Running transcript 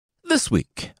This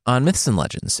week on Myths and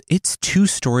Legends, it's two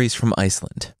stories from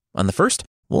Iceland. On the first,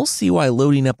 we'll see why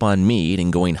loading up on meat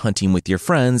and going hunting with your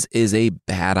friends is a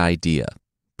bad idea,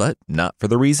 but not for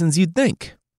the reasons you'd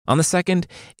think. On the second,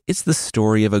 it's the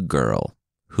story of a girl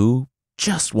who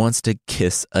just wants to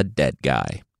kiss a dead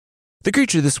guy. The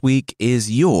creature this week is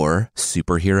your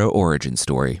superhero origin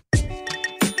story.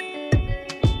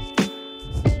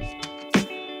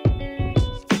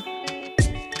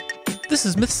 This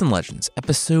is Myths and Legends,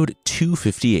 episode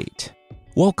 258.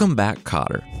 Welcome back,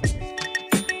 Cotter.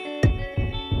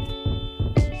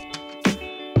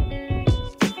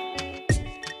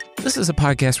 This is a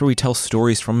podcast where we tell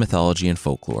stories from mythology and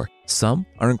folklore. Some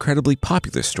are incredibly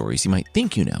popular stories you might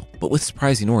think you know, but with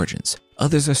surprising origins.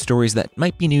 Others are stories that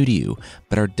might be new to you,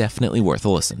 but are definitely worth a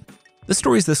listen. The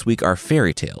stories this week are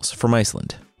fairy tales from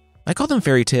Iceland. I call them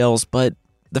fairy tales, but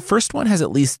the first one has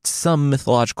at least some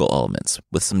mythological elements,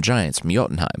 with some giants from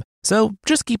Jotunheim. So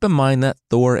just keep in mind that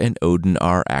Thor and Odin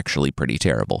are actually pretty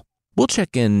terrible. We'll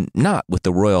check in not with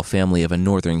the royal family of a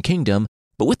northern kingdom,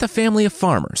 but with a family of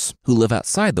farmers who live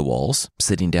outside the walls,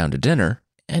 sitting down to dinner,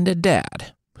 and a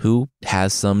dad who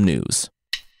has some news.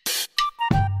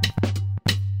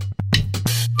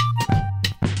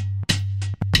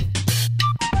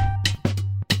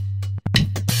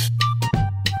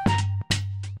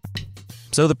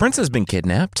 So the prince has been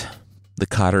kidnapped, the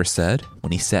Cotter said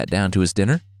when he sat down to his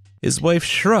dinner. His wife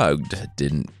shrugged.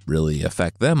 Didn't really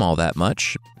affect them all that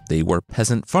much. They were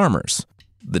peasant farmers,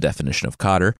 the definition of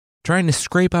Cotter, trying to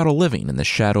scrape out a living in the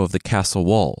shadow of the castle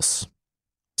walls.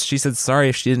 She said sorry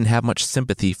if she didn't have much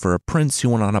sympathy for a prince who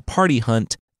went on a party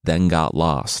hunt, then got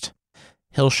lost.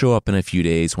 He'll show up in a few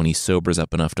days when he sobers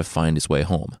up enough to find his way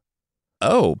home.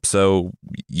 Oh, so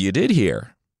you did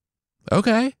hear?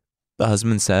 Okay, the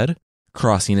husband said,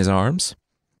 crossing his arms.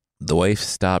 The wife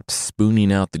stopped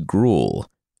spooning out the gruel.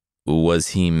 Was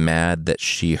he mad that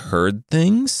she heard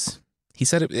things? He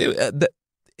said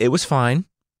it was fine.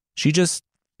 She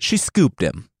scooped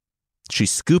him. She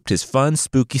scooped his fun,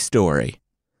 spooky story.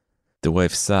 The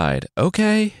wife sighed.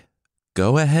 Okay,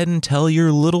 go ahead and tell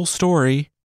your little story.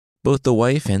 Both the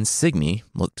wife and Signy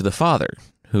looked to the father,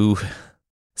 who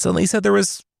suddenly said there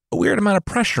was a weird amount of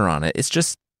pressure on it.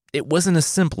 It wasn't as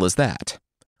simple as that.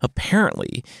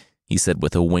 Apparently, he said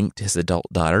with a wink to his adult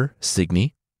daughter,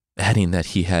 Signy, adding that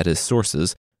he had his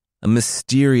sources, a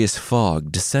mysterious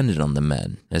fog descended on the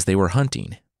men as they were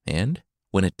hunting, and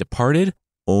when it departed,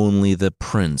 only the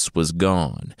prince was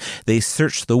gone. They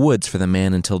searched the woods for the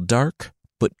man until dark,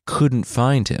 but couldn't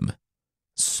find him.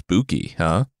 Spooky,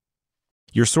 huh?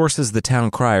 Your source is the town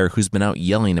crier who's been out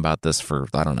yelling about this for,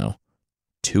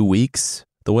 2 weeks,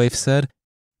 the wife said.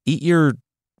 Eat your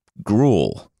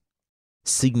gruel.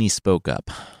 Signy spoke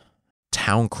up.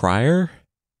 Town crier?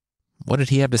 What did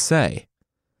he have to say?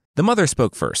 The mother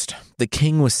spoke first. The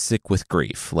king was sick with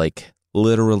grief, like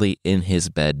literally in his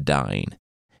bed dying.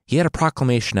 He had a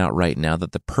proclamation out right now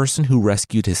that the person who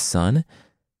rescued his son,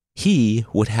 he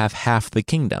would have half the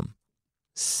kingdom.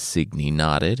 Signy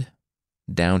nodded,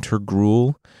 downed her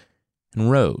gruel, and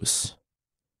rose.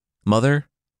 Mother,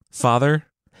 father,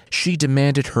 she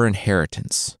demanded her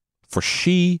inheritance, for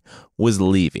she was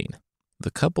leaving. The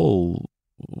couple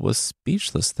was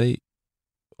speechless.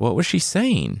 What was she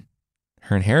saying?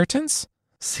 Her inheritance?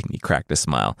 Signy cracked a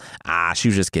smile. She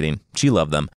was just kidding. She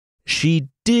loved them. She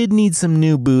did need some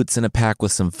new boots and a pack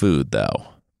with some food, though.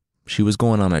 She was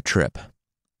going on a trip.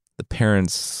 The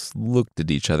parents looked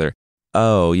at each other.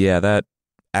 Oh, yeah, that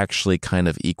actually kind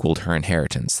of equaled her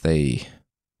inheritance.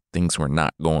 Things were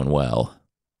not going well.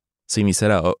 Signy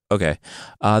said, oh, okay.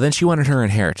 Then she wanted her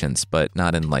inheritance, but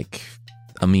not in,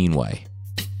 a mean way.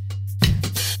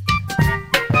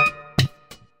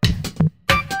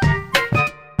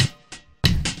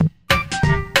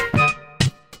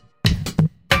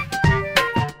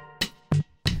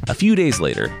 A few days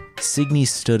later, Signy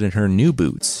stood in her new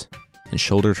boots and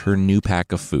shouldered her new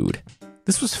pack of food.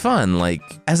 This was fun.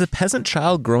 As a peasant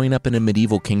child growing up in a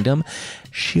medieval kingdom,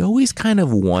 she always kind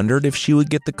of wondered if she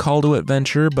would get the call to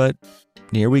adventure, but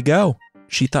here we go,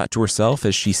 she thought to herself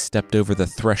as she stepped over the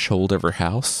threshold of her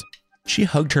house. She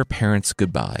hugged her parents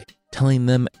goodbye, telling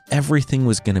them everything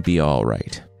was going to be all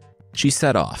right. She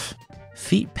set off,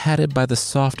 feet padded by the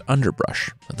soft underbrush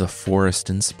of the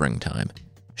forest in springtime.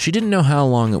 She didn't know how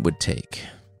long it would take.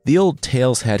 The old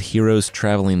tales had heroes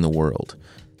traveling the world,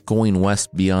 going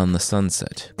west beyond the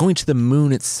sunset, going to the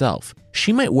moon itself.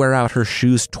 She might wear out her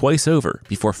shoes twice over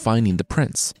before finding the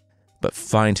prince, but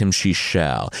find him she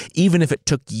shall, even if it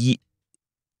took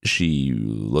She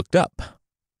looked up.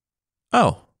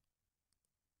 Oh,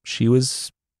 she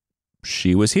was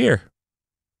here.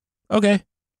 Okay.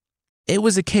 It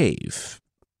was a cave.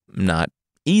 Not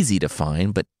easy to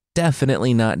find, but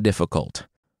definitely not difficult.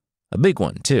 A big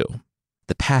one, too.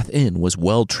 The path in was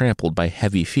well trampled by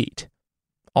heavy feet.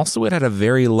 Also, it had a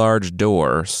very large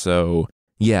door, so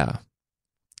yeah,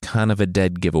 kind of a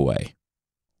dead giveaway.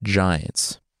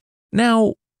 Giants.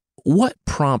 Now, what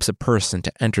prompts a person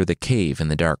to enter the cave in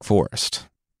the dark forest?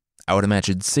 I would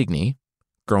imagine Signy,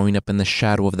 growing up in the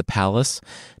shadow of the palace,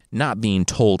 not being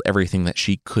told everything that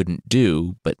she couldn't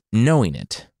do, but knowing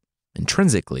it.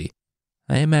 Intrinsically,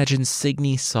 I imagine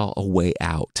Signy saw a way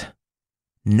out.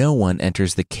 No one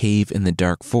enters the cave in the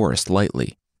dark forest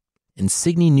lightly, and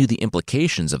Signy knew the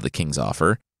implications of the king's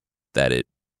offer, that it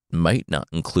might not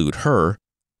include her,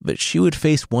 but she would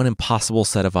face one impossible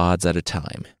set of odds at a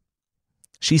time.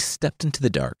 She stepped into the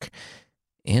dark,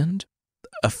 and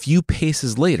a few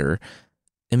paces later,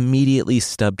 immediately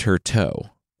stubbed her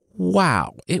toe.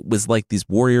 Wow, it was like these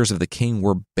warriors of the king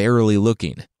were barely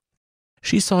looking.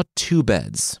 She saw 2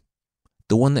 beds.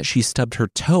 The one that she stubbed her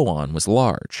toe on was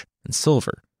large and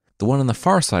silver. The one on the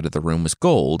far side of the room was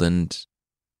gold, and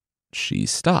she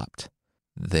stopped.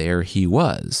 There he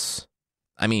was.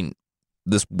 I mean,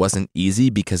 this wasn't easy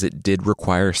because it did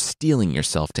require steeling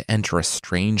yourself to enter a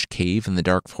strange cave in the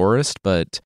dark forest,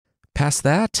 but past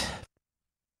that,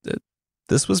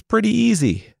 this was pretty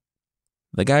easy.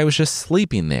 The guy was just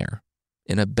sleeping there,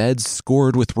 in a bed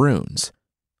scored with runes.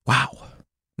 Wow,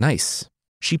 nice.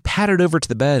 She pattered over to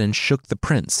the bed and shook the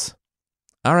prince.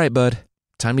 All right, bud,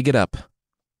 time to get up.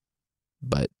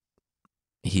 But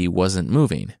he wasn't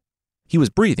moving. He was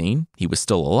breathing, he was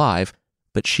still alive,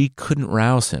 but she couldn't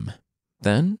rouse him.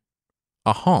 Then,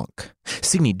 a honk.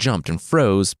 Signy jumped and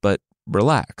froze, but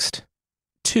relaxed.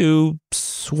 2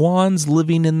 swans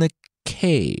living in the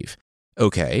cave.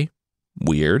 Okay,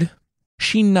 weird.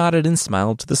 She nodded and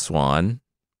smiled to the swan.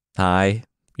 Hi,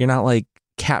 you're not like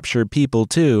captured people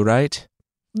too, right?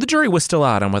 The jury was still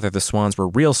out on whether the swans were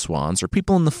real swans or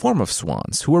people in the form of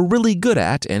swans who were really good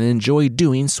at and enjoyed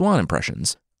doing swan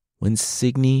impressions. When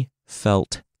Signy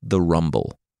felt the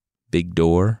rumble. Big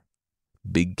door,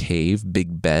 big cave,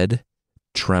 big bed,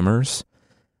 tremors.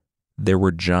 There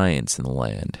were giants in the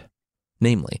land.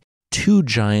 Namely, 2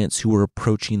 giants who were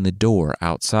approaching the door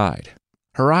outside.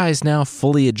 Her eyes now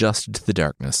fully adjusted to the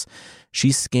darkness,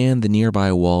 she scanned the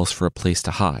nearby walls for a place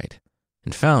to hide,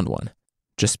 and found one,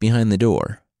 just behind the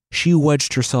door. She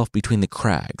wedged herself between the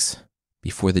crags,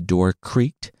 before the door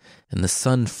creaked and the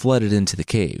sun flooded into the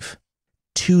cave.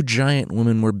 2 giant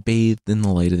women were bathed in the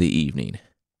light of the evening.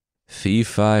 Fee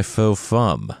fi fo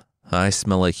fum, I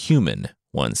smell a human,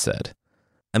 one said.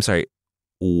 I'm sorry,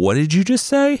 what did you just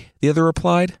say? The other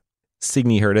replied.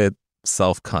 Signy heard a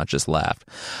self-conscious laugh.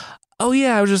 Oh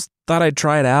yeah, I just thought I'd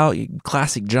try it out.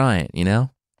 Classic giant, you know?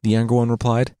 The younger one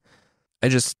replied.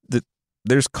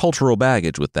 There's cultural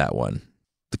baggage with that one.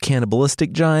 The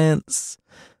cannibalistic giants,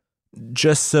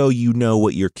 just so you know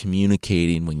what you're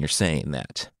communicating when you're saying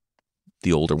that,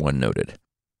 the older one noted.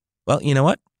 Well, you know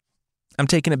what? I'm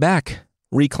taking it back,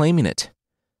 reclaiming it.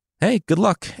 Hey, good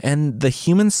luck. And the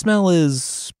human smell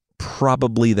is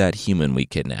probably that human we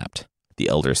kidnapped, the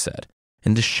elder said,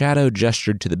 and the shadow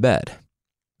gestured to the bed.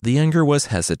 The younger was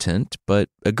hesitant, but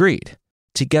agreed.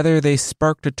 Together they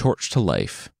sparked a torch to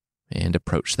life and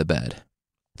approached the bed.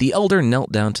 The elder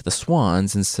knelt down to the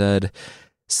swans and said,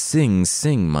 Sing,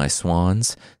 sing, my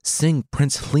swans, sing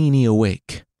Prince Hlini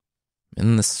awake.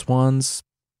 And the swans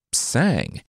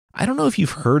sang. I don't know if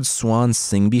you've heard swans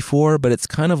sing before, but it's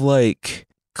kind of like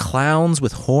clowns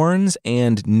with horns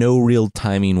and no real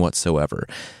timing whatsoever.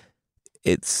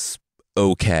 It's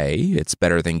okay. It's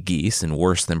better than geese and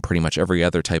worse than pretty much every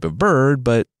other type of bird,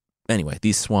 but anyway,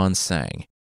 these swans sang.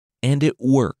 And it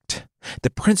worked.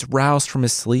 The prince roused from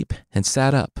his sleep and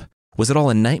sat up. Was it all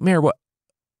a nightmare? What?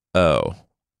 Oh.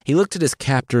 He looked at his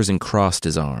captors and crossed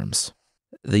his arms.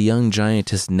 The young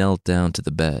giantess knelt down to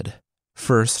the bed.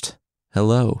 First,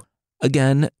 hello.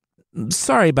 Again,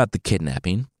 sorry about the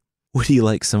kidnapping. Would he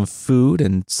like some food?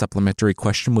 And supplementary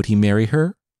question, would he marry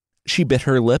her? She bit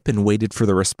her lip and waited for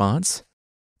the response.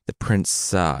 The prince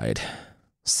sighed,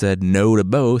 said no to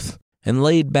both, and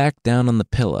laid back down on the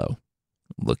pillow,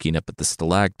 looking up at the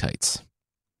stalactites.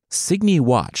 Signy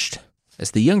watched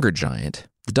as the younger giant,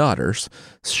 the daughter's,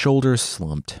 shoulders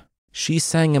slumped. She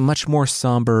sang a much more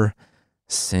somber,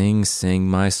 Sing, sing,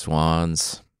 my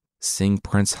swans, sing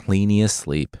Prince Hlini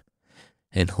asleep,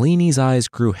 and Hlini's eyes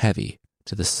grew heavy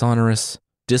to the sonorous,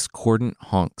 discordant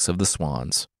honks of the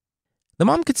swans. The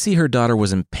mom could see her daughter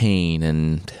was in pain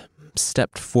and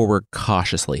stepped forward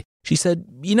cautiously. She said,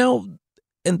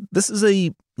 and this is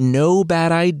a no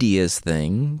bad ideas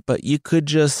thing, but you could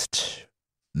just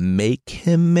make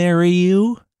him marry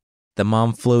you? The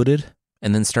mom floated,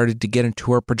 and then started to get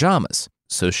into her pajamas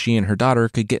so she and her daughter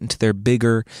could get into their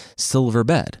bigger silver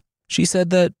bed. She said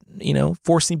that,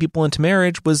 forcing people into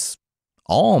marriage was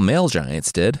all male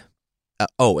giants did.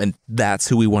 And that's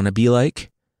who we want to be like?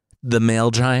 The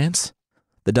male giants?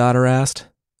 The daughter asked.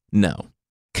 No.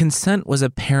 Consent was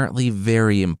apparently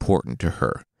very important to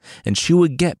her, and she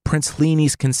would get Prince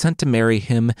Hlini's consent to marry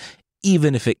him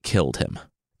even if it killed him,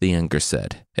 the younger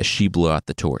said as she blew out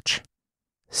the torch.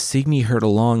 Signy heard a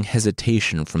long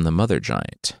hesitation from the mother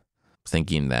giant,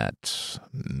 thinking that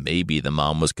maybe the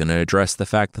mom was going to address the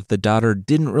fact that the daughter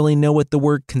didn't really know what the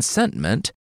word consent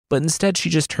meant, but instead she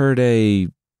just heard a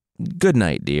 "Good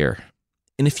night, dear."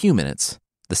 In a few minutes,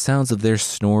 the sounds of their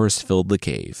snores filled the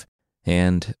cave,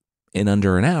 and in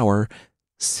under an hour,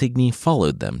 Signy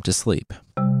followed them to sleep.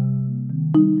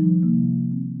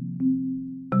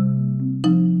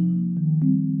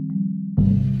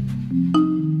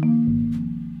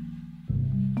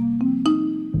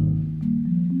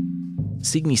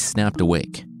 Signy snapped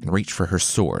awake and reached for her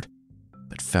sword,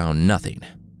 but found nothing.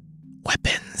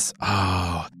 Weapons.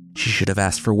 Oh, she should have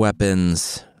asked for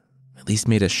weapons. At least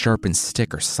made a sharpened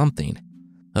stick or something.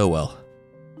 Oh well.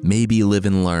 Maybe live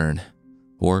and learn.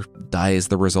 Or die as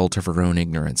the result of her own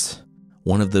ignorance.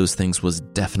 One of those things was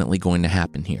definitely going to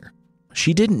happen here.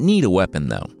 She didn't need a weapon,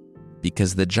 though,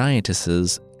 because the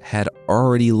giantesses had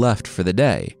already left for the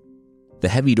day. The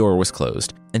heavy door was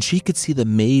closed, and she could see the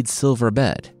maid's silver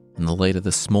bed in the light of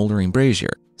the smoldering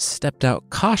brazier, stepped out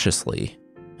cautiously,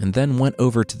 and then went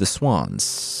over to the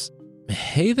swans.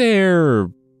 "Hey there,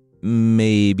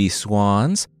 maybe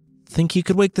swans. Think you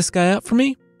could wake this guy up for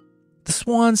me?" The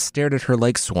swans stared at her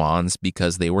like swans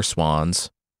because they were swans.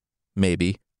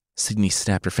 Maybe. Signy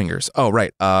snapped her fingers. "Oh,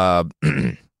 right.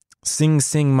 Sing,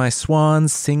 sing, my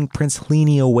swans, sing Prince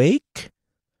Hlini awake."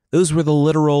 Those were the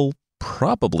literal,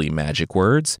 probably magic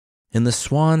words, and the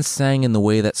swans sang in the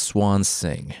way that swans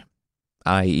sing,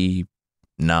 i.e.,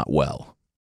 not well.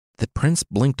 The prince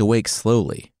blinked awake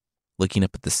slowly, looking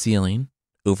up at the ceiling,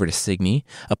 over to Signy,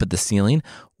 up at the ceiling.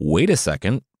 Wait a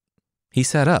second. He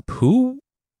sat up. Who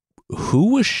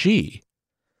was she?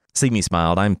 Signy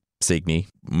smiled. "I'm Signy.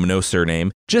 No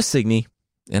surname. Just Signy.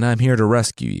 And I'm here to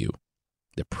rescue you."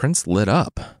 The prince lit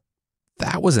up.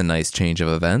 That was a nice change of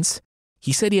events.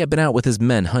 He said he had been out with his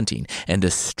men hunting, and a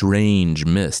strange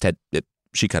mist had...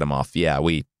 She cut him off. "Yeah,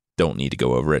 we don't need to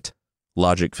go over it.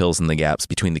 Logic fills in the gaps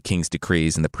between the king's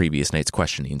decrees and the previous night's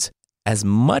questionings. As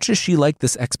much as she liked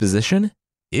this exposition,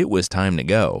 it was time to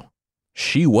go.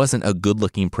 She wasn't a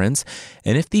good-looking prince,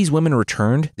 and if these women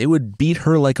returned, they would beat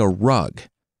her like a rug.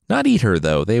 Not eat her,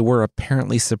 though. They were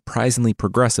apparently surprisingly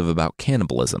progressive about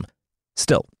cannibalism.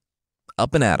 Still,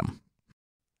 up and at 'em.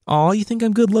 "Aw, you think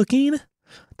I'm good-looking?"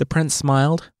 The prince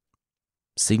smiled.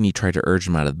 Signy tried to urge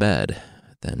him out of bed,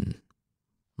 then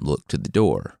looked to the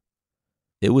door.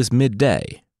 It was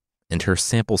midday, and her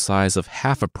sample size of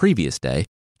half a previous day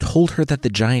told her that the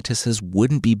giantesses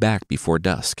wouldn't be back before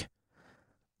dusk.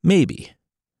 Maybe.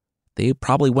 They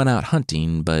probably went out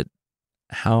hunting, but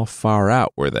how far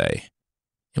out were they?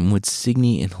 And would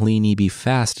Signy and Hlini be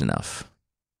fast enough?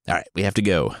 "All right, we have to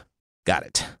go." "Got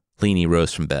it." Hlini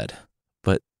rose from bed,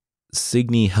 but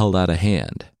Signy held out a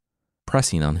hand,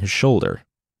 pressing on his shoulder.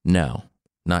 "No,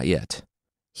 not yet."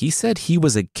 He said he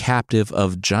was a captive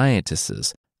of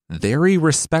giantesses, very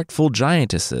respectful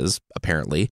giantesses,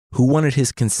 apparently, who wanted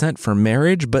his consent for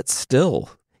marriage, but still,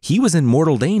 he was in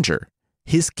mortal danger.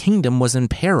 His kingdom was in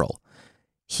peril.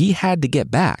 He had to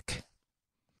get back.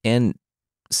 And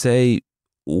say,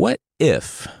 what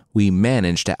if we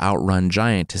managed to outrun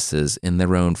giantesses in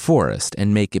their own forest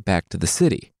and make it back to the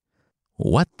city?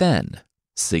 What then?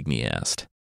 Signy asked.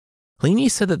 Hlini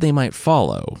said that they might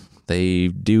follow. They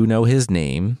do know his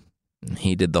name.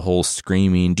 He did the whole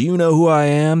screaming, "Do you know who I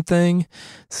am?" thing.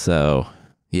 So,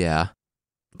 yeah.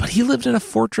 But he lived in a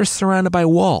fortress surrounded by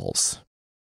walls.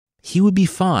 He would be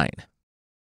fine.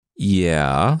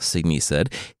 Yeah, Signy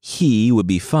said, he would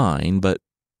be fine, but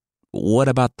what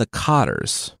about the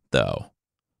Cotters, though?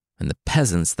 And the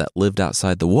peasants that lived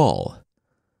outside the wall?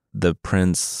 The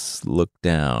prince looked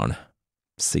down.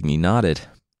 Signy nodded.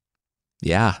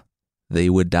 Yeah, they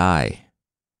would die.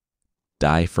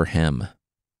 Die for him.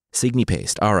 Signy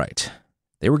paced. All right.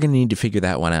 They were going to need to figure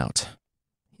that one out.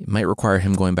 It might require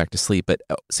him going back to sleep, but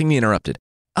Signy interrupted.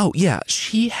 Oh, yeah,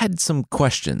 she had some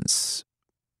questions.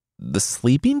 The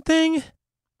sleeping thing?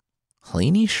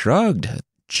 Hlini shrugged.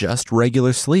 Just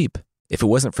regular sleep. If it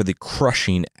wasn't for the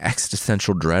crushing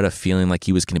existential dread of feeling like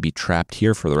he was going to be trapped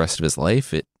here for the rest of his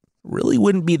life, it really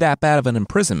wouldn't be that bad of an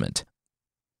imprisonment.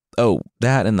 Oh,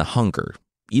 that and the hunger.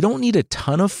 You don't need a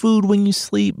ton of food when you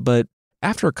sleep, but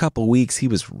after a couple weeks, he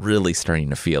was really starting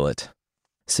to feel it.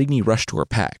 Signy rushed to her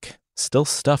pack, still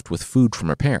stuffed with food from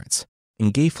her parents,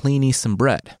 and gave Fleeny some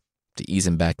bread to ease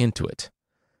him back into it.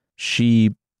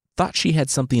 She thought she had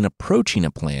something approaching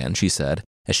a plan, she said,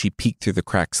 as she peeked through the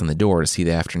cracks in the door to see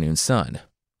the afternoon sun.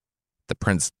 The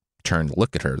prince turned to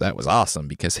look at her. That was awesome,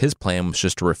 because his plan was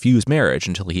just to refuse marriage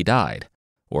until he died,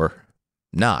 or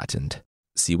not, and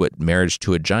see what marriage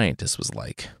to a giantess was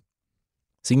like.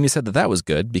 Signy said that was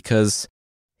good because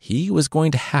he was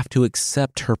going to have to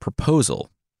accept her proposal.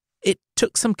 It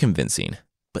took some convincing,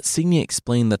 but Signy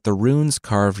explained that the runes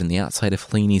carved in the outside of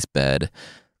Fleeny's bed,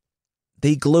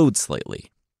 they glowed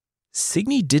slightly.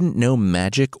 Signy didn't know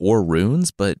magic or runes,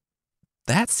 but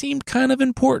that seemed kind of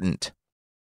important.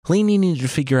 Fleeny needed to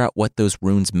figure out what those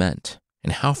runes meant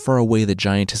and how far away the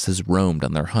giantesses roamed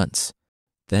on their hunts.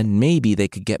 Then maybe they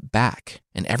could get back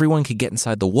and everyone could get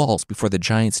inside the walls before the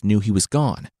giants knew he was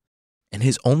gone. And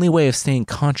his only way of staying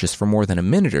conscious for more than a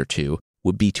minute or two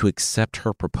would be to accept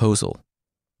her proposal.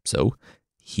 So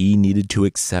he needed to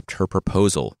accept her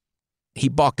proposal. He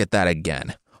balked at that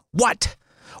again. What?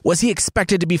 Was he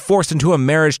expected to be forced into a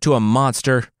marriage to a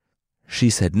monster? She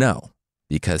said no,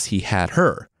 because he had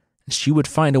her, and she would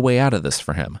find a way out of this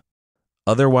for him.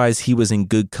 Otherwise, he was in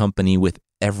good company with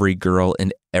every girl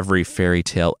in every fairy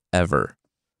tale ever.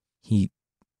 He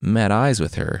met eyes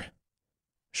with her.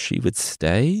 She would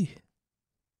stay?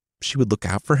 She would look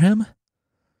out for him?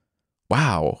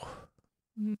 Wow.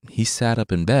 He sat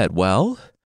up in bed. Well,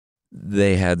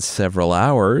 they had several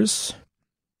hours.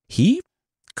 He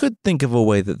could think of a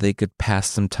way that they could pass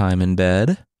some time in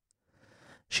bed.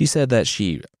 She said that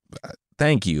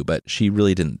thank you, but she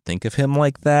really didn't think of him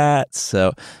like that.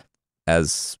 So,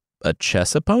 as a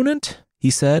chess opponent, he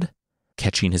said,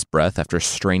 catching his breath after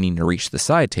straining to reach the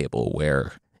side table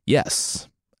where, yes,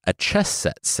 a chess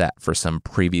set sat for some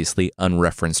previously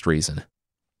unreferenced reason.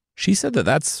 She said that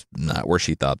that's not where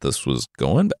she thought this was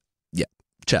going, but yeah,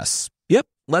 chess. Yep,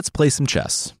 let's play some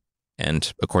chess.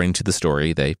 And according to the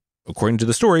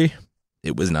story,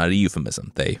 it was not a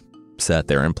euphemism. They sat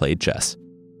there and played chess.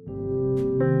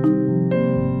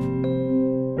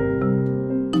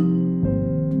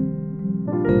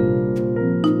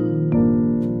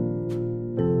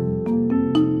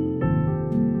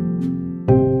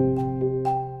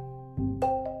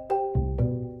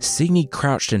 Signy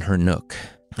crouched in her nook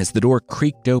as the door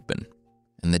creaked open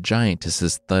and the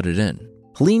giantesses thudded in.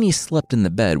 Fleeny slept in the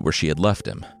bed where she had left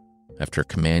him after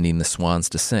commanding the swans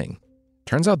to sing.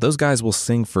 Turns out those guys will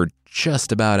sing for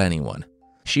just about anyone.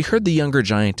 She heard the younger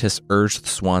giantess urge the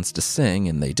swans to sing,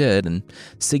 and they did, and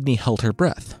Signy held her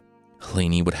breath.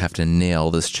 Fleeny would have to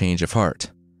nail this change of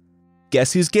heart.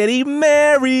 Guess who's getting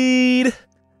married?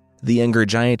 The younger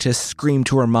giantess screamed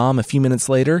to her mom a few minutes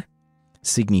later.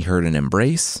 Signy heard an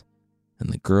embrace, and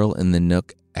the girl in the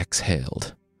nook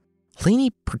exhaled.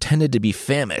 Fleeny pretended to be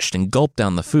famished and gulped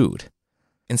down the food.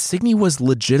 And Signy was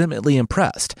legitimately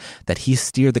impressed that he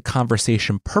steered the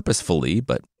conversation purposefully,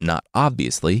 but not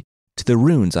obviously, to the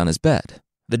runes on his bed.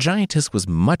 The giantess was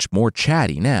much more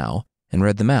chatty now and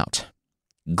read them out.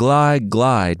 Glide,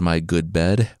 glide, my good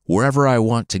bed, wherever I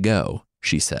want to go,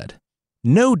 she said.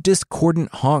 No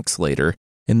discordant honks later,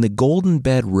 and the golden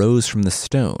bed rose from the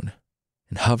stone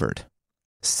and hovered.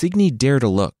 Signy dared a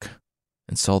look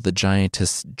and saw the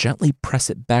giantess gently press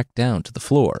it back down to the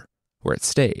floor, where it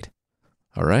stayed.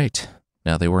 All right,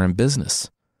 now they were in business.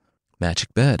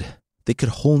 Magic bed. They could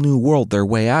whole new world their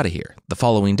way out of here the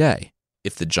following day,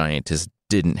 if the giantess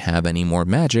didn't have any more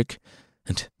magic,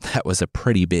 and that was a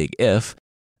pretty big if.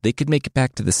 They could make it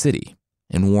back to the city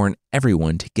and warn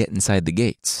everyone to get inside the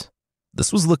gates.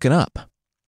 This was looking up.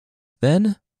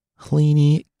 Then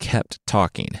Fleeny kept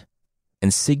talking,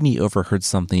 and Signy overheard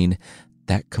something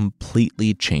that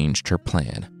completely changed her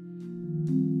plan.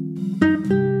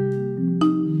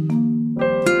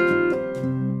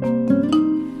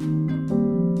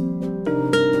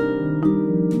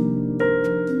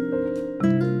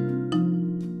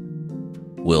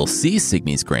 We'll see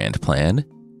Signy's grand plan,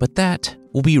 but that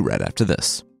will be right after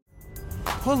this.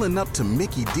 Pulling up to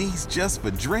Mickey D's just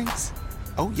for drinks?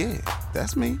 Oh yeah,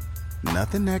 that's me.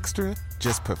 Nothing extra,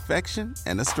 just perfection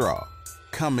and a straw.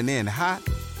 Coming in hot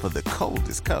for the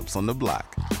coldest cups on the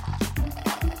block.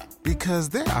 Because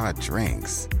there are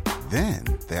drinks. Then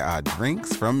there are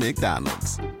drinks from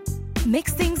McDonald's.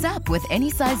 Mix things up with any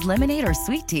size lemonade or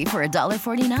sweet tea for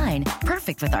 $1.49.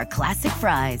 Perfect with our classic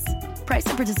fries. Price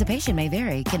and participation may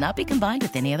vary. Cannot be combined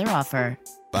with any other offer.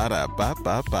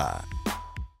 Ba-da-ba-ba-ba.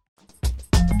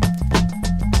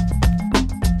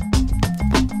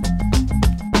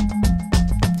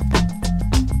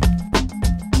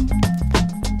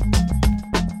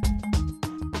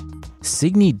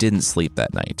 Signy didn't sleep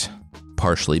that night,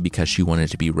 partially because she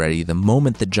wanted to be ready the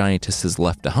moment the giantesses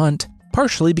left to hunt,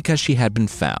 partially because she had been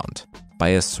found by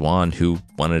a swan who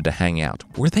wanted to hang out.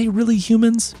 Were they really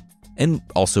humans? And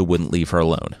also wouldn't leave her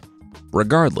alone.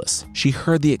 Regardless, she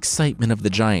heard the excitement of the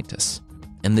giantess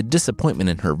and the disappointment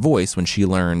in her voice when she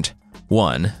learned,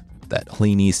 1, that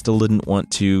Hlini still didn't want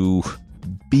to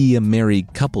be a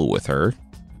married couple with her.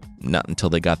 Not until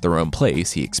they got their own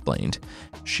place, he explained.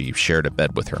 She shared a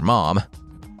bed with her mom.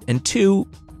 And 2,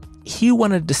 he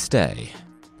wanted to stay.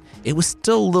 It was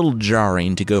still a little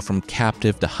jarring to go from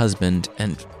captive to husband,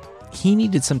 and he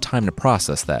needed some time to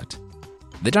process that.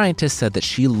 The giantess said that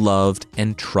she loved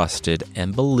and trusted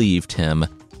and believed him,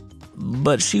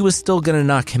 but she was still going to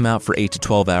knock him out for 8 to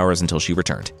 12 hours until she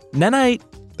returned. Night-night!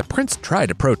 The prince tried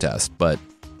to protest, but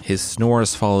his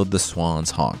snores followed the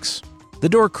swan's honks. The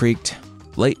door creaked,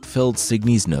 light filled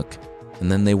Signy's nook,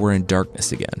 and then they were in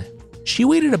darkness again. She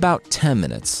waited about 10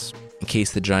 minutes, in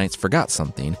case the giants forgot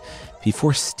something,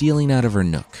 before stealing out of her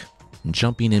nook and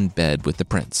jumping in bed with the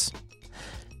prince.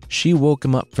 She woke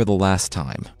him up for the last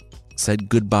time, said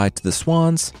goodbye to the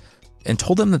swans, and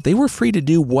told them that they were free to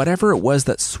do whatever it was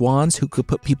that swans who could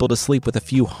put people to sleep with a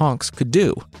few honks could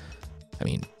do. I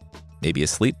mean, maybe a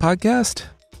sleep podcast?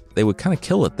 They would kind of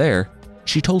kill it there.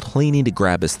 She told Hlini to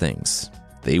grab his things.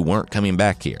 They weren't coming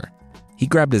back here. He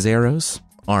grabbed his arrows,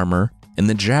 armor, and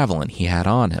the javelin he had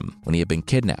on him when he had been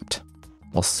kidnapped,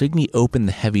 while Signy opened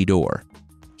the heavy door.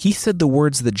 He said the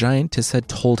words the giantess had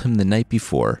told him the night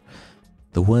before,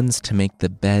 the ones to make the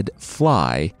bed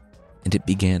fly, and it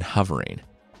began hovering.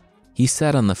 He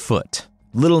sat on the foot,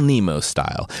 Little Nemo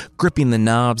style, gripping the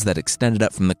knobs that extended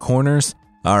up from the corners.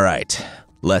 All right,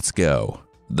 let's go.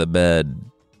 The bed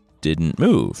didn't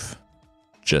move,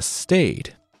 just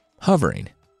stayed, hovering.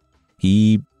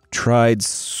 He tried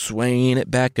swaying it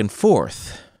back and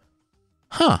forth.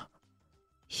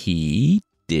 He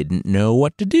didn't know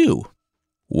what to do.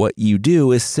 What you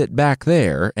do is sit back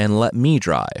there and let me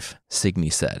drive, Signy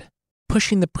said,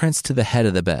 pushing the prince to the head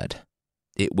of the bed.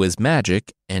 It was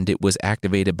magic, and it was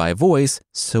activated by voice,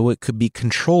 so it could be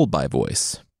controlled by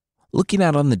voice. Looking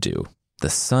out on the dew, the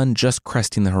sun just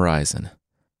cresting the horizon,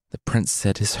 the prince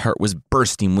said his heart was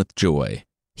bursting with joy.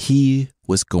 He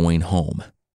was going home.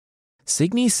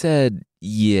 Signy said,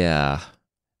 yeah,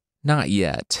 not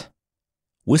yet,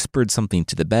 whispered something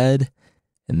to the bed,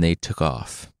 and they took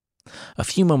off. A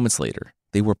few moments later,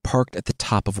 they were parked at the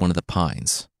top of one of the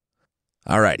pines.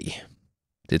 Alrighty,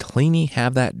 did Hlini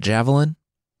have that javelin?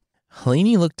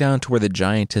 Hlini looked down to where the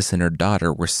giantess and her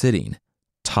daughter were sitting,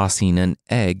 tossing an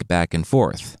egg back and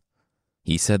forth.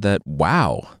 He said that,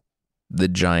 wow, the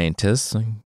giantess,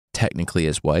 technically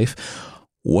his wife,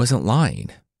 wasn't lying.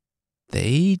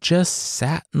 They just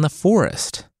sat in the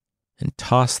forest and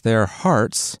tossed their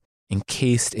hearts,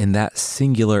 encased in that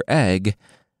singular egg,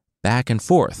 back and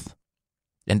forth.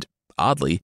 And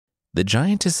oddly, the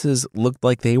giantesses looked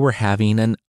like they were having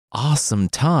an awesome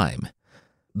time,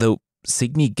 though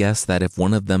Signy guessed that if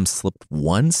one of them slipped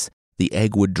once, the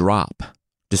egg would drop,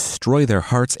 destroy their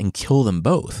hearts, and kill them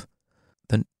both.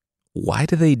 Then why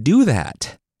do they do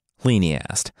that? Hlini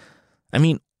asked. I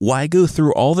mean, why go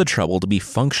through all the trouble to be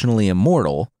functionally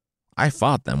immortal? I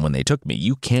fought them when they took me.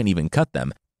 You can't even cut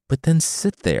them. But then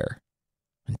sit there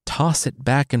and toss it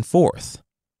back and forth.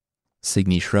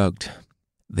 Signy shrugged.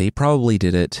 They probably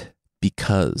did it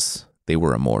because they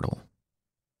were immortal.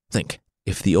 Think,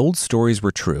 if the old stories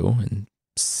were true, and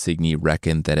Signy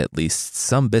reckoned that at least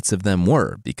some bits of them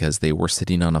were because they were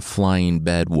sitting on a flying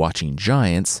bed watching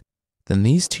giants, then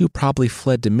these two probably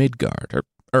fled to Midgard, or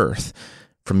Earth,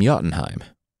 from Jotunheim,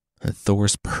 and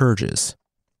Thor's purges.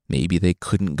 Maybe they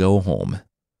couldn't go home.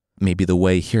 Maybe the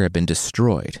way here had been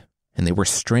destroyed, and they were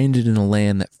stranded in a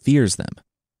land that fears them.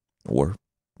 Or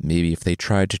maybe if they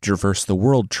tried to traverse the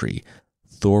world tree,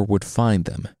 Thor would find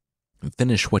them and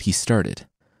finish what he started.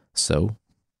 So,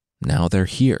 now they're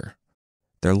here.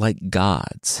 They're like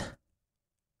gods.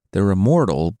 They're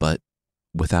immortal, but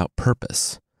without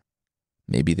purpose.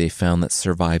 Maybe they found that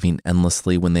surviving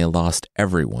endlessly when they lost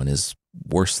everyone is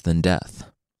worse than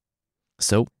death.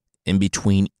 So, in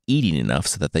between eating enough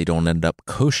so that they don't end up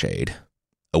crocheted,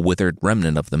 a withered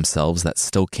remnant of themselves that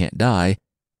still can't die,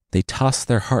 they toss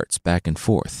their hearts back and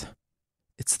forth.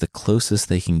 It's the closest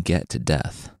they can get to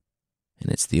death,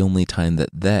 and it's the only time that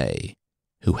they,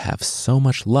 who have so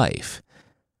much life,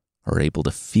 are able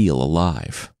to feel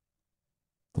alive.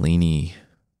 Hlini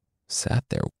sat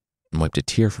there and wiped a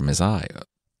tear from his eye.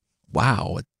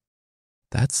 Wow,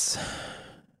 that's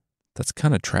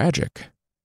kind of tragic.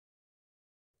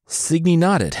 Signy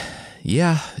nodded.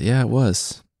 Yeah, it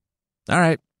was. All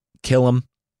right, kill him.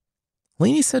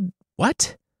 Hlini said,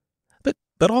 what? But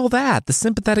But all that, the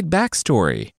sympathetic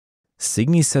backstory.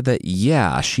 Signy said that,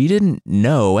 yeah, she didn't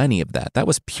know any of that. That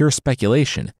was pure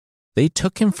speculation. They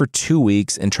took him for 2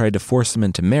 weeks and tried to force him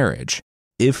into marriage.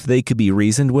 If they could be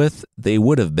reasoned with, they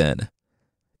would have been.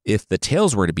 If the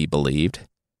tales were to be believed,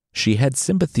 she had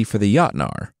sympathy for the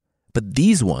Jotnar, but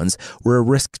these ones were a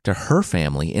risk to her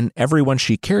family and everyone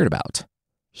she cared about.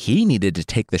 He needed to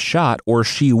take the shot or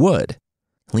she would.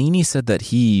 Leany said that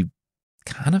he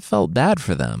kind of felt bad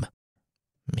for them.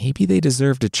 Maybe they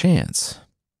deserved a chance.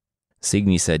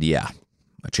 Signy said, yeah,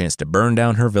 a chance to burn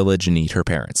down her village and eat her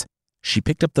parents. She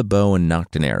picked up the bow and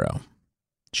knocked an arrow.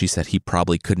 She said he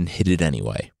probably couldn't hit it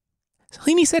anyway.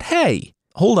 Leany said, hey,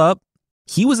 hold up.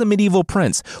 He was a medieval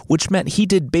prince, which meant he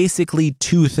did basically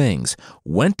 2 things.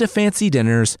 Went to fancy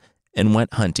dinners and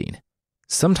went hunting.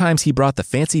 Sometimes he brought the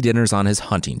fancy dinners on his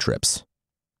hunting trips.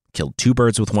 Killed 2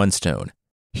 birds with 1 stone.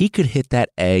 He could hit that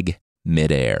egg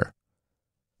midair.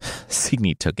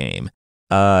 Signy took aim.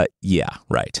 Yeah,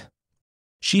 right.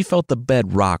 She felt the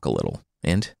bed rock a little,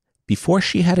 and before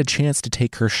she had a chance to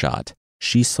take her shot,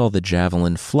 she saw the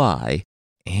javelin fly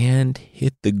and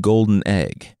hit the golden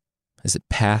egg as it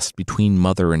passed between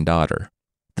mother and daughter.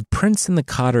 The prince and the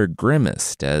Cotter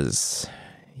grimaced as,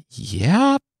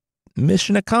 yeah,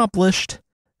 mission accomplished.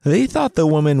 They thought the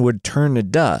woman would turn to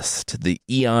dust, the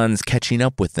eons catching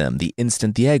up with them the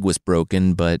instant the egg was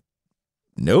broken, but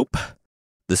nope.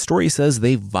 The story says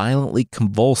they violently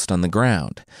convulsed on the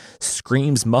ground,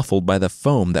 screams muffled by the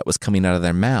foam that was coming out of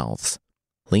their mouths.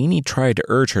 Leany tried to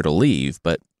urge her to leave,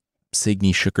 but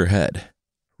Signy shook her head,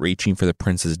 reaching for the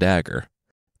prince's dagger.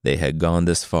 They had gone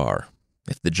this far.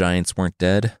 If the giants weren't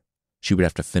dead, she would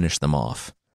have to finish them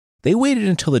off. They waited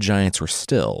until the giants were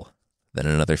still, then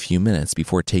another few minutes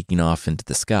before taking off into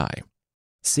the sky.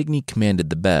 Signy commanded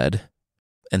the bed,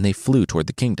 and they flew toward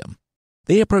the kingdom.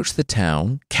 They approached the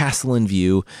town, castle in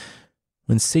view,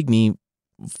 when Signy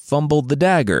fumbled the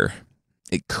dagger.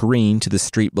 It careened to the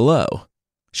street below.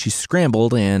 She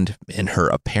scrambled and, in her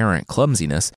apparent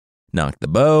clumsiness, knocked the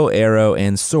bow, arrow,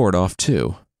 and sword off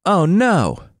too. Oh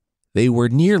no! They were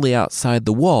nearly outside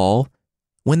the wall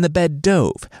when the bed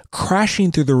dove,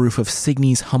 crashing through the roof of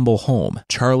Signy's humble home,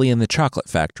 Charlie and the Chocolate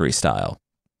Factory style.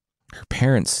 Her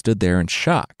parents stood there in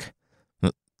shock.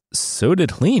 So did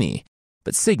Leany,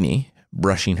 but Signy,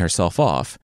 brushing herself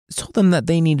off, told them that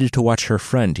they needed to watch her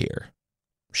friend here.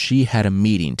 She had a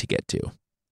meeting to get to.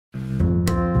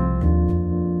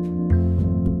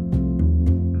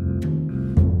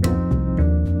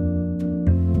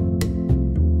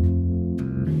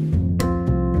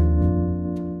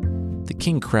 The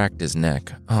king cracked his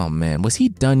neck. Oh man, was he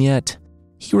done yet?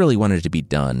 He really wanted to be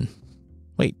done.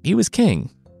 Wait, he was king,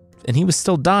 and he was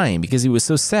still dying because he was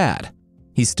so sad.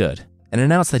 He stood and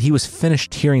announced that he was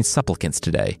finished hearing supplicants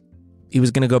today. He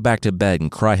was going to go back to bed and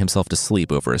cry himself to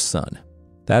sleep over his son.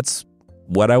 That's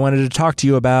what I wanted to talk to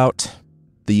you about.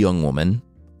 The young woman,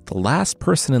 the last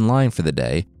person in line for the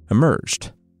day,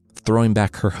 emerged, throwing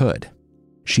back her hood.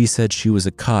 She said she was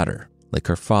a Cotter, like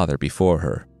her father before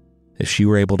her. If she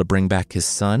were able to bring back his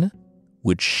son,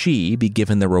 would she be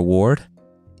given the reward?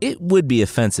 It would be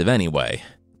offensive anyway,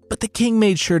 but the king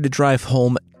made sure to drive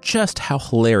home just how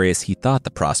hilarious he thought the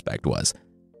prospect was.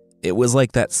 It was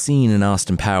like that scene in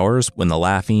Austin Powers when the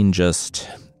laughing just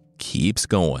keeps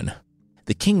going.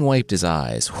 The king wiped his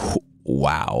eyes.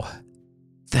 Wow.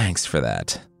 Thanks for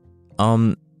that.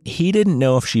 He didn't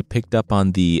know if she picked up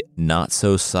on the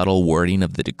not-so-subtle wording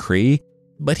of the decree,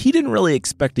 but he didn't really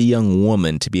expect a young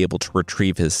woman to be able to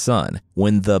retrieve his son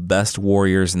when the best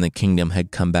warriors in the kingdom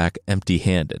had come back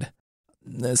empty-handed.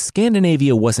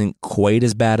 Scandinavia wasn't quite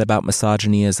as bad about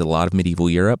misogyny as a lot of medieval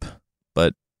Europe,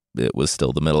 but it was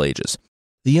still the Middle Ages.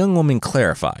 The young woman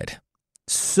clarified.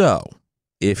 So,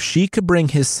 if she could bring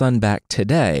his son back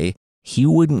today, he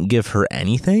wouldn't give her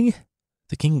anything?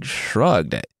 The king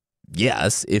shrugged.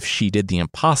 Yes, if she did the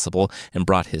impossible and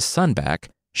brought his son back,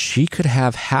 she could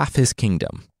have half his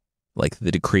kingdom, like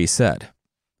the decree said.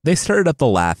 They started up the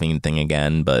laughing thing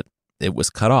again, but it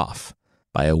was cut off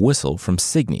by a whistle from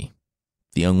Signy,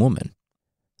 the young woman.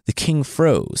 The king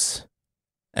froze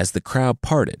as the crowd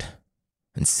parted,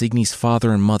 and Signy's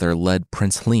father and mother led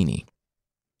Prince Leany.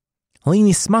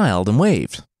 Leany smiled and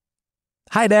waved.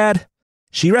 Hi, Dad.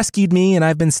 She rescued me, and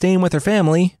I've been staying with her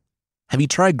family. Have you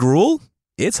tried gruel?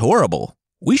 It's horrible.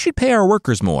 We should pay our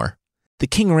workers more. The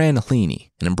king ran to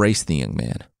Leany and embraced the young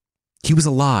man. He was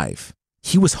alive.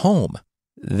 He was home.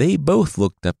 They both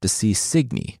looked up to see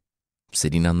Signy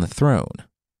sitting on the throne.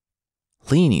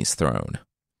 Leany's throne.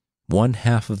 One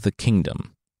half of the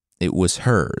kingdom. It was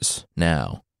hers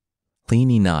now.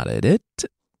 Leany nodded.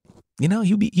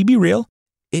 He'd be real.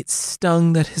 It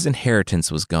stung that his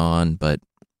inheritance was gone, but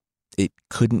it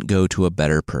couldn't go to a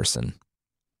better person.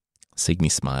 Signy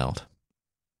smiled,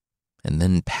 and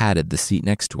then patted the seat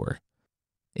next to her.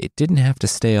 It didn't have to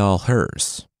stay all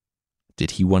hers.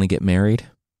 Did he want to get married?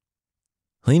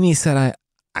 Helene said,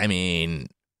 I mean,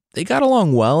 they got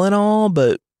along well and all,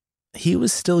 but he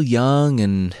was still young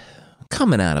and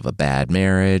coming out of a bad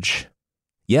marriage.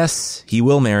 Yes, he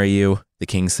will marry you, the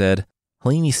king said.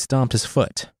 Helene stomped his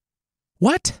foot.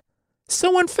 What?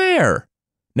 So unfair.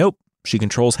 Nope, she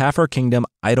controls half our kingdom.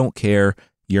 I don't care.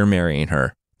 You're marrying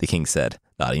her, the king said,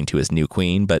 nodding to his new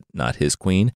queen, but not his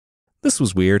queen. This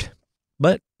was weird,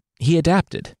 but he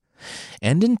adapted,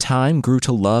 and in time grew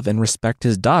to love and respect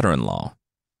his daughter-in-law.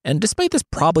 And despite this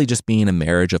probably just being a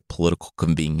marriage of political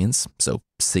convenience, so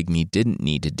Signy didn't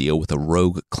need to deal with a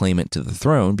rogue claimant to the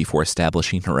throne before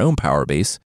establishing her own power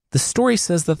base, the story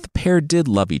says that the pair did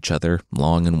love each other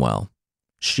long and well.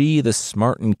 She, the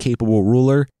smart and capable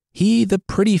ruler, he, the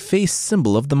pretty-faced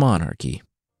symbol of the monarchy.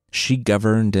 She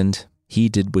governed, and he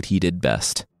did what he did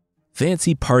best.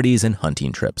 Fancy parties and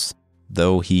hunting trips,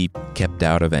 though he kept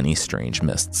out of any strange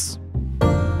mists.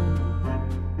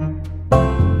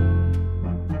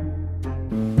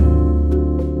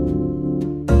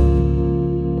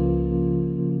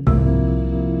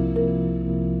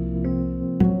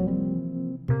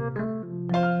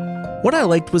 What I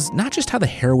liked was not just how the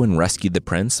heroine rescued the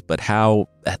prince, but how,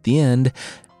 at the end,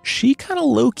 she kind of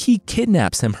low-key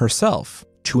kidnaps him herself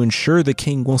to ensure the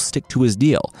king will stick to his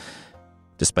deal,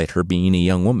 despite her being a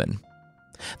young woman.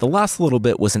 The last little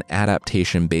bit was an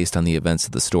adaptation based on the events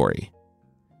of the story.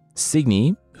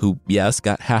 Signy, who, yes,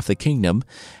 got half the kingdom,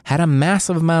 had a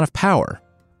massive amount of power,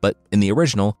 but in the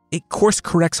original, it course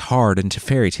corrects hard into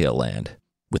fairy tale land,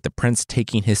 with the prince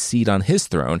taking his seat on his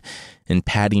throne and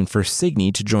padding for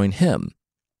Signy to join him,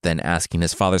 then asking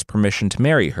his father's permission to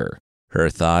marry her, her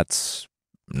thoughts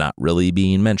not really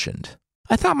being mentioned.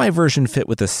 I thought my version fit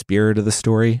with the spirit of the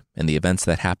story and the events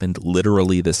that happened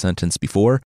literally the sentence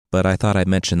before, but I thought I'd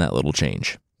mention that little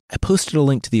change. I posted a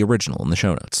link to the original in the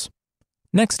show notes.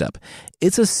 Next up,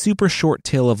 it's a super short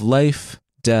tale of life,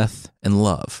 death, and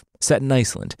love, set in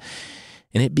Iceland,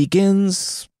 and it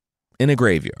begins in a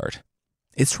graveyard.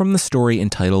 It's from the story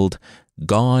entitled,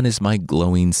 Gone is My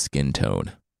Glowing Skin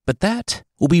Tone, but that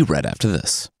will be right after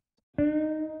this.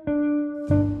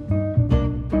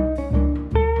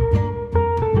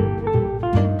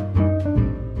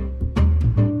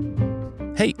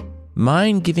 Hey,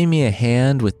 mind giving me a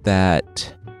hand with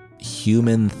that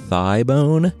human thigh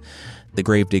bone? The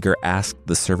gravedigger asked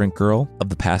the servant girl of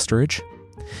the pasturage.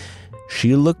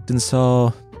 She looked and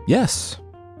saw, yes,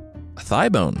 a thigh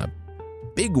bone, a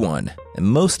big one, and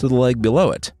most of the leg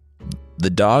below it. The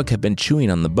dog had been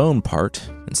chewing on the bone part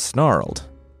and snarled,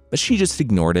 but she just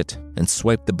ignored it and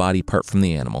swiped the body part from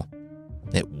the animal.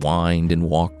 It whined and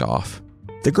walked off.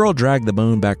 The girl dragged the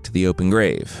bone back to the open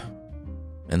grave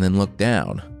and then looked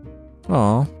down.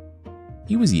 Aw,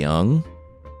 he was young.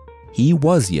 He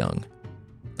was young.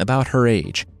 About her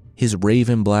age, his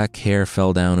raven black hair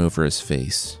fell down over his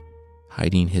face,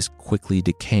 hiding his quickly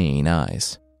decaying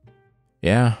eyes.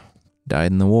 Yeah,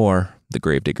 died in the war, the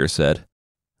gravedigger said.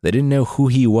 They didn't know who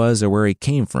he was or where he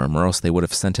came from, or else they would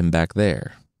have sent him back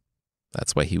there.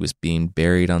 That's why he was being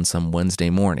buried on some Wednesday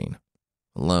morning,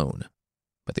 alone,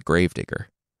 by the gravedigger.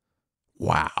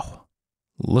 Wow,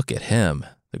 look at him,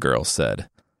 the girl said,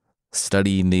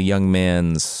 studying the young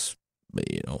man's,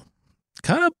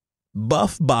 kind of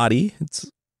buff body.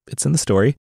 It's in the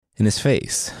story, in his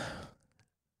face.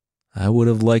 I would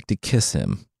have liked to kiss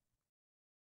him.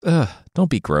 Ugh, don't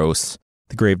be gross,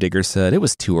 the gravedigger said. It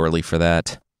was too early for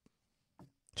that.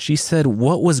 She said,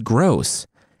 what was gross?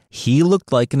 He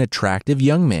looked like an attractive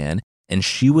young man, and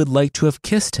she would like to have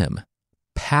kissed him.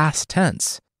 Past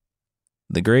tense.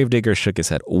 The gravedigger shook his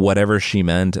head. Whatever she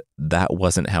meant, that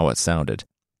wasn't how it sounded.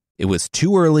 It was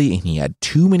too early, and he had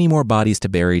too many more bodies to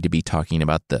bury to be talking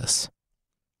about this.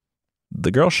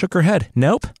 The girl shook her head.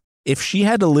 Nope. If she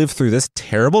had to live through this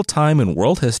terrible time in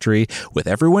world history, with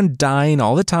everyone dying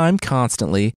all the time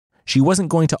constantly, she wasn't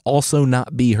going to also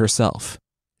not be herself.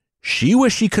 She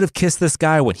wished she could have kissed this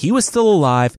guy when he was still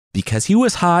alive because he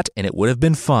was hot and it would have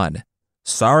been fun.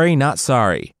 Sorry, not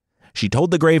sorry. She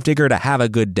told the gravedigger to have a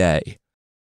good day.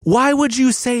 Why would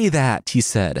you say that? He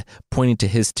said, pointing to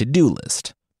his to-do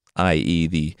list, i.e.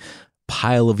 the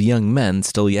pile of young men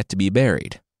still yet to be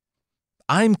buried.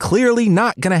 I'm clearly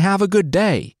not going to have a good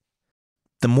day.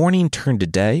 The morning turned to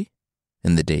day,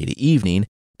 and the day to evening,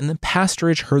 and the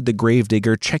pasturage heard the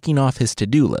gravedigger checking off his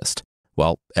to-do list,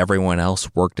 while everyone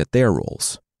else worked at their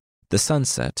roles. The sun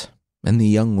set, and the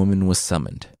young woman was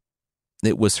summoned.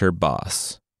 It was her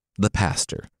boss, the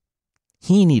pastor.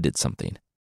 He needed something.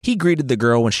 He greeted the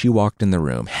girl when she walked in the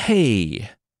room.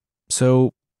 Hey.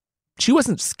 So she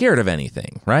wasn't scared of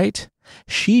anything, right?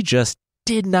 She just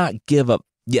did not give up.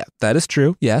 Yeah, that is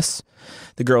true. Yes,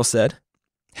 the girl said.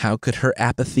 How could her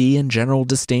apathy and general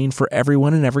disdain for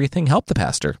everyone and everything help the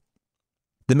pastor?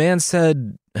 The man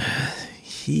said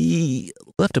he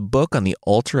left a book on the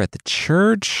altar at the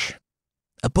church,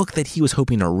 a book that he was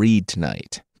hoping to read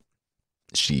tonight.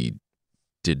 She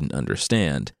didn't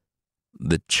understand.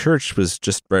 The church was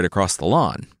just right across the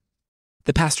lawn.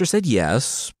 The pastor said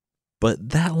yes, but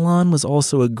that lawn was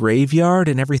also a graveyard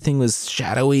and everything was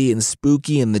shadowy and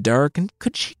spooky in the dark, and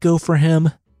could she go for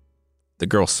him? The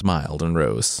girl smiled and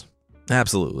rose.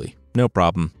 Absolutely, no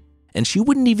problem. And she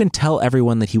wouldn't even tell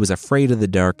everyone that he was afraid of the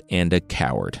dark and a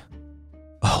coward.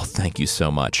 Oh, thank you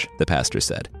so much, the pastor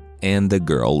said, and the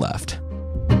girl left.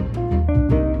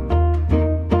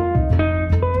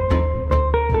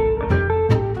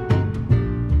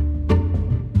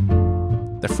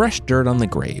 The fresh dirt on the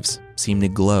graves seemed to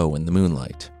glow in the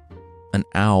moonlight. An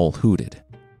owl hooted.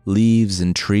 Leaves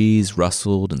and trees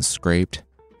rustled and scraped.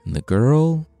 And the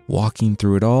girl, walking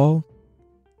through it all,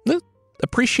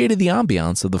 appreciated the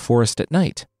ambiance of the forest at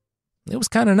night. It was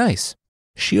kind of nice.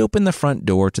 She opened the front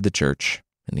door to the church,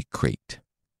 and it creaked.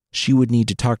 She would need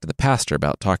to talk to the pastor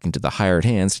about talking to the hired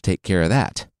hands to take care of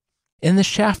that. In the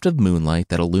shaft of moonlight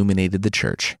that illuminated the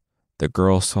church, the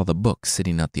girl saw the book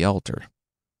sitting at the altar.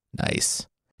 Nice.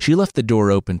 She left the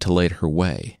door open to light her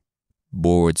way,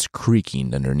 boards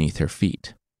creaking underneath her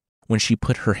feet. When she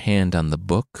put her hand on the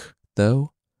book,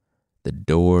 though, the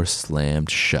door slammed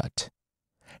shut.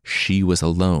 She was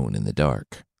alone in the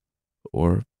dark.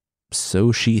 Or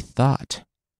so she thought.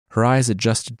 Her eyes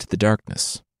adjusted to the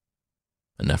darkness,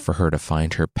 enough for her to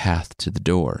find her path to the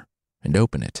door and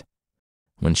open it.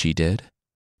 When she did,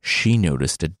 she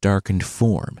noticed a darkened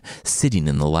form sitting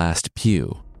in the last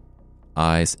pew,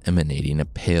 eyes emanating a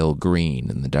pale green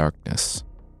in the darkness.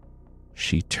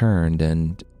 She turned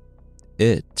and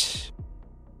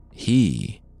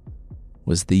he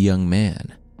was the young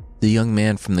man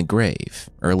from the grave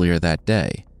earlier that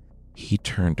day. He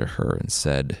turned to her and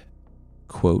said,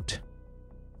 quote,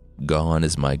 "Gone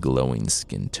is my glowing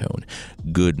skin tone,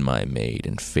 good my maid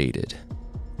and faded.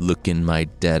 Look in my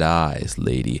dead eyes,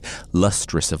 lady,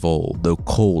 lustrous of old, though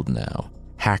cold now.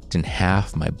 Hacked in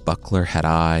half my buckler had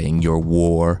I in your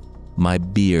war, my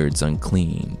beard's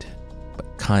uncleaned.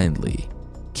 But kindly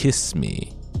kiss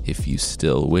me if you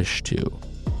still wish to."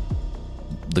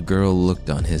 The girl looked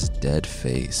on his dead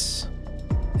face,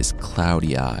 his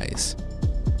cloudy eyes,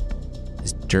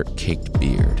 his dirt-caked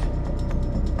beard,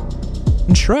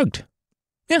 and shrugged.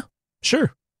 Yeah,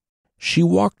 sure. She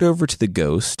walked over to the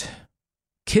ghost,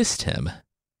 kissed him,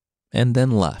 and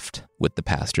then left with the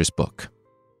pastor's book.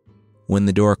 When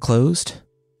the door closed,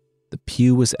 the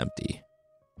pew was empty.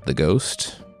 The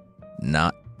ghost,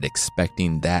 not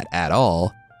expecting that at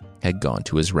all, had gone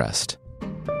to his rest.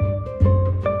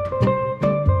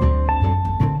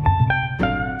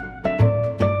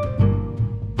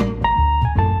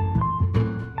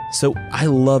 So I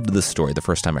loved this story the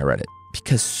first time I read it,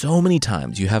 because so many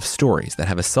times you have stories that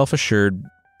have a self-assured,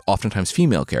 oftentimes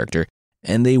female character,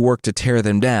 and they work to tear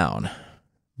them down.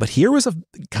 But here was a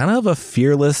kind of a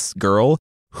fearless girl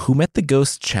who met the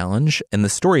ghost challenge, and the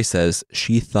story says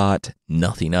she thought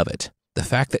nothing of it. The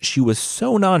fact that she was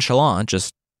so nonchalant,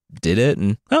 just did it,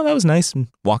 and oh, that was nice, and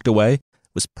walked away,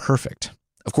 was perfect.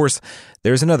 Of course,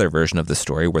 there's another version of the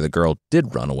story where the girl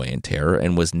did run away in terror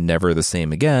and was never the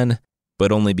same again,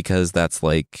 but only because that's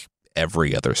like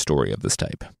every other story of this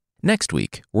type. Next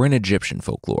week, we're in Egyptian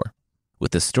folklore,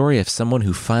 with the story of someone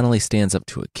who finally stands up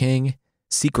to a king,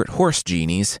 secret horse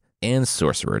genies, and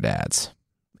sorcerer dads.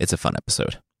 It's a fun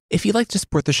episode. If you'd like to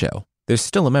support the show, there's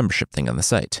still a membership thing on the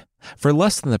site. For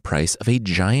less than the price of a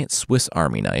giant Swiss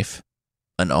Army knife,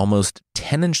 an almost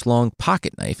 10-inch long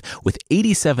pocket knife with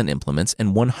 87 implements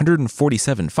and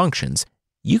 147 functions,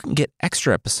 you can get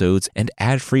extra episodes and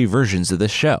ad-free versions of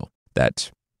this show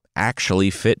that actually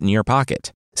fit in your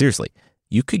pocket. Seriously,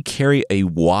 you could carry a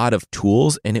wad of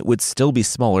tools and it would still be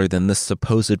smaller than this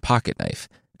supposed pocket knife.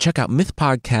 Check out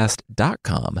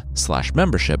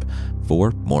mythpodcast.com/membership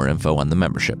for more info on the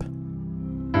membership.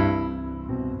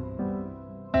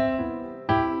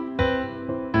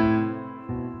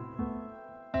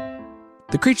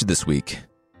 The creature this week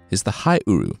is the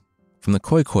Haiuru from the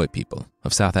Khoi Khoi people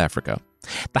of South Africa.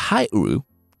 The Haiuru,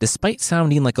 despite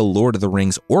sounding like a Lord of the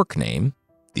Rings orc name,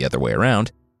 the other way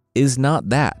around, is not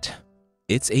that.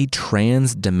 It's a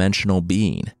trans-dimensional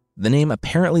being. The name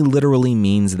apparently literally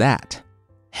means that.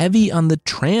 Heavy on the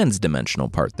trans-dimensional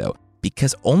part, though,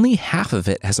 because only half of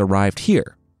it has arrived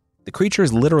here. The creature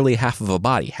is literally half of a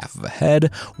body, half of a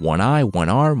head, one eye, one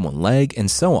arm, one leg, and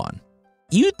so on.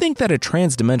 You'd think that a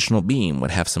trans-dimensional being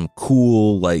would have some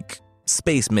cool, like,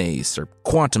 space mace or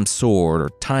quantum sword or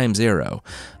time's arrow,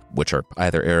 which are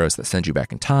either arrows that send you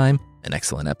back in time, an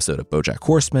excellent episode of BoJack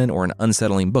Horseman, or an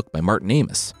unsettling book by Martin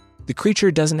Amis. The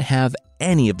creature doesn't have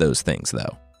any of those things,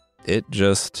 though. It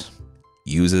just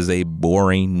uses a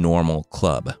boring, normal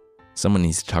club. Someone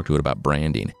needs to talk to it about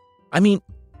branding. I mean,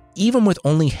 even with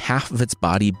only half of its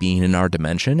body being in our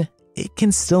dimension, it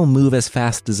can still move as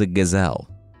fast as a gazelle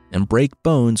and break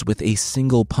bones with a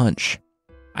single punch.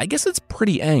 I guess it's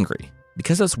pretty angry,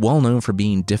 because it's well known for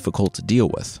being difficult to deal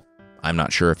with. I'm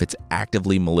not sure if it's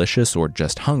actively malicious or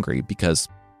just hungry, because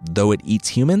though it eats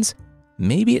humans,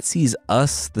 maybe it sees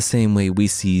us the same way we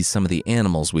see some of the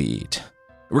animals we eat.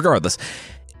 Regardless,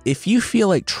 if you feel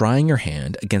like trying your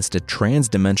hand against a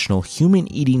trans-dimensional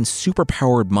human-eating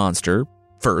superpowered monster,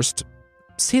 first,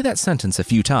 say that sentence a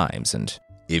few times, and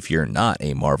if you're not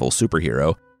a Marvel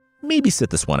superhero, maybe sit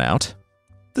this one out.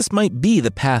 This might be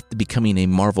the path to becoming a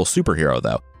Marvel superhero,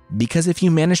 though, because if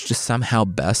you manage to somehow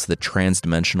best the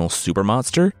trans-dimensional super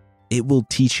monster, it will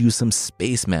teach you some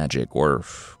space magic or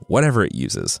whatever it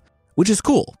uses, which is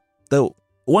cool. Though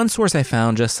one source I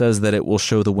found just says that it will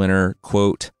show the winner,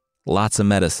 quote, lots of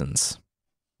medicines,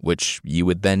 which you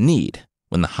would then need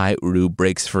when the High Uru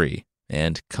breaks free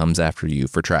and comes after you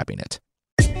for trapping it.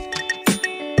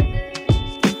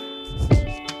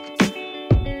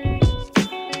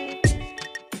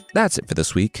 That's it for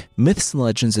this week. Myths and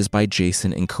Legends is by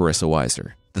Jason and Carissa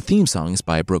Weiser. The theme song is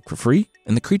by Broke for Free,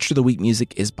 and the Creature of the Week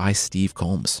music is by Steve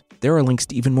Combs. There are links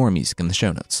to even more music in the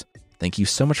show notes. Thank you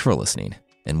so much for listening,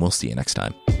 and we'll see you next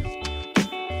time.